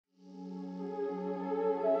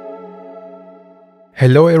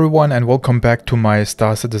Hello everyone and welcome back to my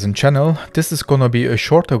Star Citizen channel. This is gonna be a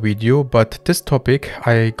shorter video, but this topic,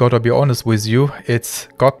 I gotta be honest with you, it's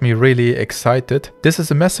got me really excited. This is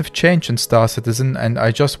a massive change in Star Citizen and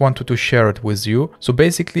I just wanted to share it with you. So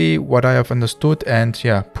basically what I have understood and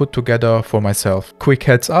put together for myself. Quick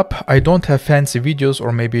heads up, I don't have fancy videos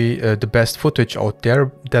or maybe the best footage out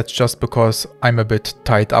there. That's just because I'm a bit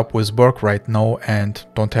tied up with work right now and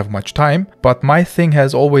don't have much time. But my thing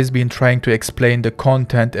has always been trying to explain the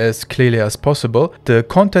content as clearly as possible. The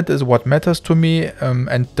content is what matters to me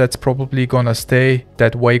and that's probably gonna stay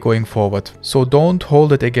that way going forward. So don't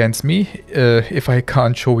hold it against me if I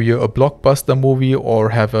can't show you a blockbuster movie or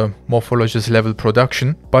have a morphologist level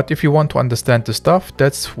production. But if you want to understand the stuff,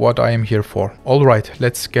 that's what I am here for. Alright,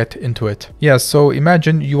 let's get into it. Yeah, so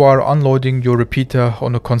imagine you are unloading your repeater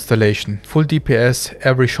on a Constellation. Full DPS,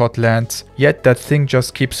 every shot lands, yet that thing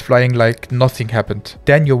just keeps flying like nothing happened.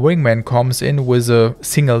 Then your wingman comes in with a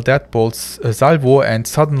single Deadbolt salvo and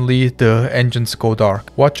suddenly the engines go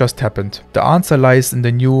dark. What just happened? The answer lies in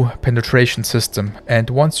the new penetration system, and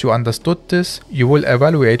once you understood this, you will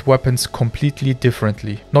evaluate weapons completely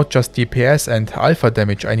differently. Not just DPS and alpha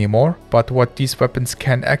damage anymore, but what these weapons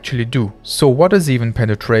can actually do. So what is even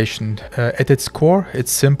penetration? At its core,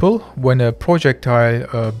 it's simple. When a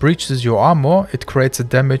projectile breaches your armor, it creates a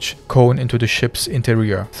damage cone into the ship's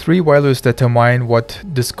interior. Three values determine what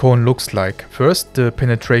this cone looks like. First, the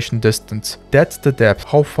penetration distance. That's the depth,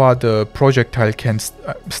 how far the projectile can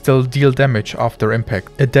still deal damage after impact.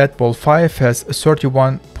 A Deadbolt 5 has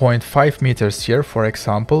 31.5 meters here, for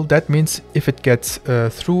example. That means if it gets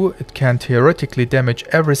through, it can theoretically damage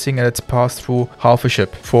everything in its path through half a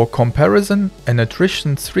ship. For comparison, an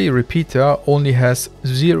attrition 3 repeater only has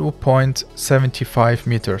 0.75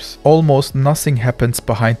 meters. Almost nothing happens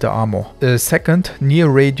behind the armor. Second, near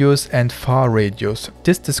radius and far radius.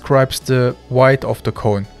 This describes the width of the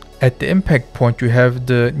cone. At the impact point you have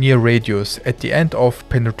the near radius, at the end of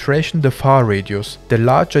penetration the far radius. The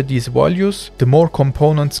larger these values, the more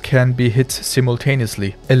components can be hit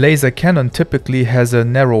simultaneously. A laser cannon typically has a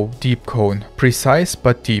narrow, deep cone, precise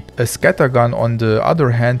but deep. A scattergun on the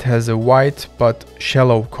other hand has a wide but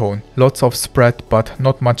shallow cone, lots of spread but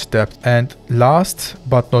not much depth. And last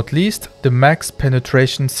but not least, the max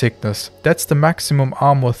penetration thickness. That's the maximum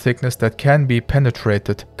armor thickness that can be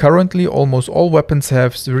penetrated. Currently almost all weapons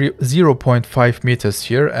have 0.5 meters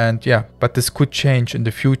here, and but this could change in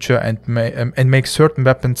the future and make certain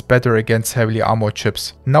weapons better against heavily armored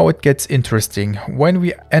ships. Now it gets interesting. When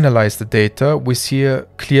we analyze the data, we see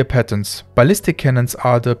clear patterns. Ballistic cannons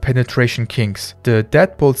are the penetration kings. The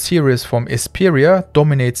Deadbolt series from Esperia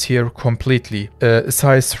dominates here completely. A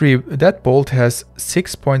size 3 Deadbolt has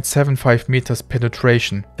 6.75 meters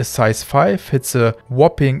penetration. A size 5 hits a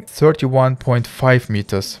whopping 31.5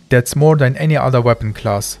 meters. That's more than any other weapon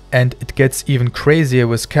class. And it gets even crazier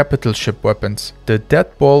with capital ship weapons. The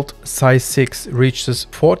Deadbolt size 6 reaches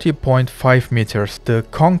 40.5 meters. The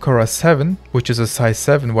Conqueror 7, which is a size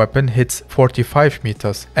 7 weapon, hits 45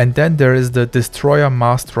 meters. And then there is the Destroyer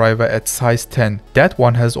Mars Driver at size 10. That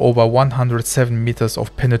one has over 107 meters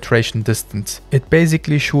of penetration distance. It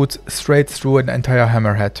basically shoots straight through an entire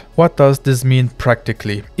hammerhead. What does this mean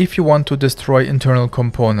practically? If you want to destroy internal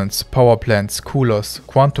components, power plants, coolers,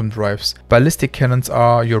 quantum drives, ballistic cannons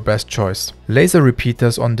are your best choice. Laser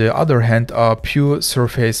repeaters on the other hand are pure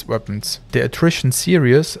surface weapons. The attrition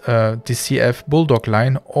series, the CF Bulldog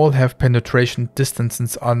line, all have penetration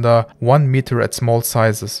distances under 1 meter at small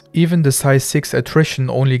sizes. Even the size 6 attrition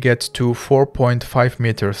only gets to 4.5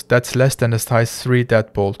 meters. That's less than a size 3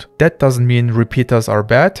 Deadbolt. That doesn't mean repeaters are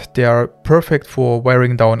bad. They are perfect for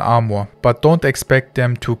wearing down armor, but don't expect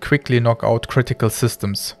them to quickly knock out critical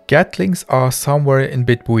systems. Gatlings are somewhere in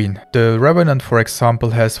between. The Revenant, for example,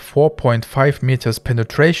 has 4.5 meters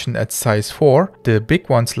penetration at size 4. The big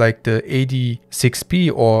ones like the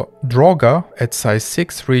AD6B or Draugr at size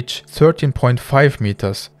 6 reach 13.5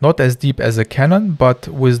 meters. Not as deep as a cannon, but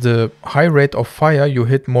with the high rate of fire you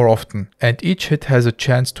hit more often, and each hit has a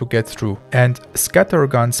chance to get through. And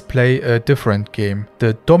scatterguns play a different game.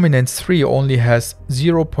 The Dominance 3 only has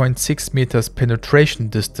 0.6 meters penetration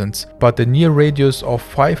distance, but a near radius of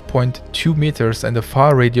 5.2 meters and a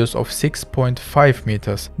far radius of 6.5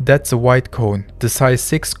 meters. That's a wide cone. The size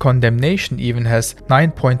 6 Condemnation even has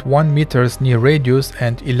 9.1 meters near radius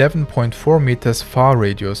and 11.4 meters far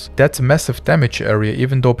radius. That's a massive damage area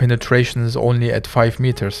even though penetration is only at 5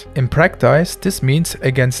 meters. In practice, this means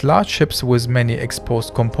against large ships with many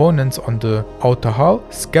exposed components on the outer hull,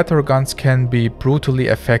 scatterguns can be brutally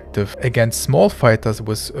effective. Against small fighters fighters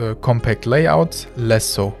with compact layouts, less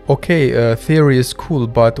so. Okay, theory is cool,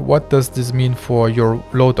 but what does this mean for your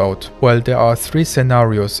loadout? Well, there are 3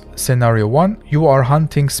 scenarios. Scenario 1, you are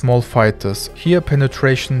hunting small fighters. Here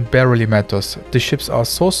penetration barely matters. The ships are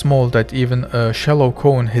so small that even a shallow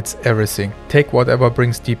cone hits everything. Take whatever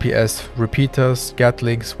brings DPS, repeaters,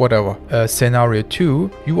 gatlings, whatever. Scenario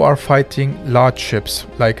 2, you are fighting large ships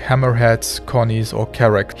like hammerheads, connies or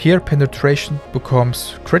carrack. Here penetration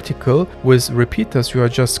becomes critical. With repeaters you are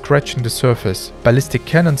just scratching the surface. Ballistic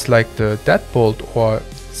cannons like the Deadbolt or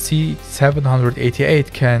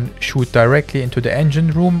C788 can shoot directly into the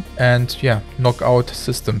engine room and knock out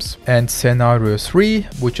systems. And scenario 3,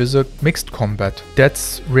 which is a mixed combat.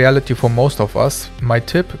 That's reality for most of us. My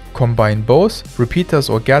tip, combine both, repeaters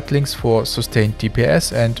or gatlings for sustained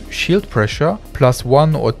DPS and shield pressure, plus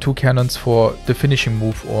 1 or 2 cannons for the finishing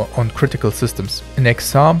move or on critical systems. An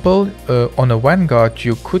example, on a vanguard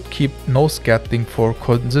you could keep nose gatling for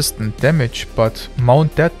consistent damage, but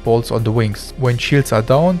mount Deadbolts on the wings. When shields are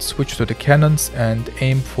down, switch to the cannons and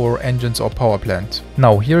aim for engines or power plant.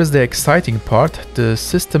 Now here is the exciting part. The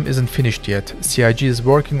system isn't finished yet. CIG is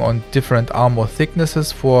working on different armor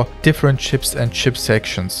thicknesses for different ships and ship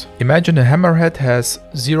sections. Imagine a hammerhead has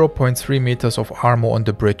 0.3 meters of armor on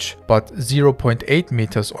the bridge, but 0.8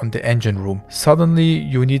 meters on the engine room. Suddenly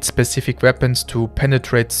you need specific weapons to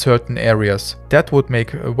penetrate certain areas. That would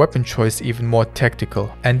make a weapon choice even more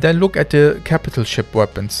tactical. And then look at the capital ship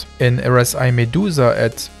weapons. An RSI Medusa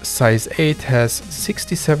at size 8 has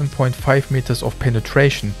 67.5 meters of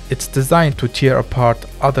penetration. It's designed to tear apart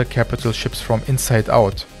other capital ships from inside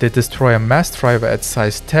out. The destroyer mass driver at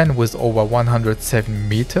size 10 with over 107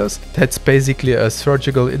 meters, that's basically a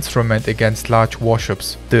surgical instrument against large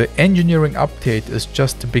warships. The engineering update is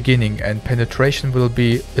just the beginning and penetration will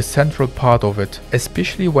be a central part of it,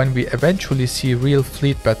 especially when we eventually see real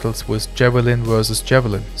fleet battles with javelin versus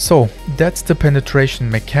javelin. So that's the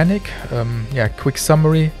penetration mechanic. Quick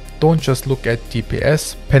summary. Don't just look at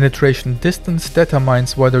DPS. Penetration distance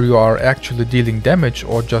determines whether you are actually dealing damage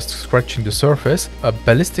or just scratching the surface.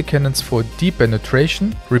 Ballistic cannons for deep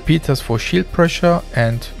penetration, repeaters for shield pressure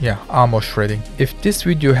and armor shredding. If this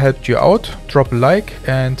video helped you out, drop a like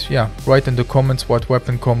and write in the comments what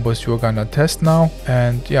weapon combos you're gonna test now.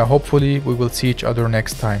 And hopefully we will see each other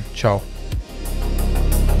next time. Ciao.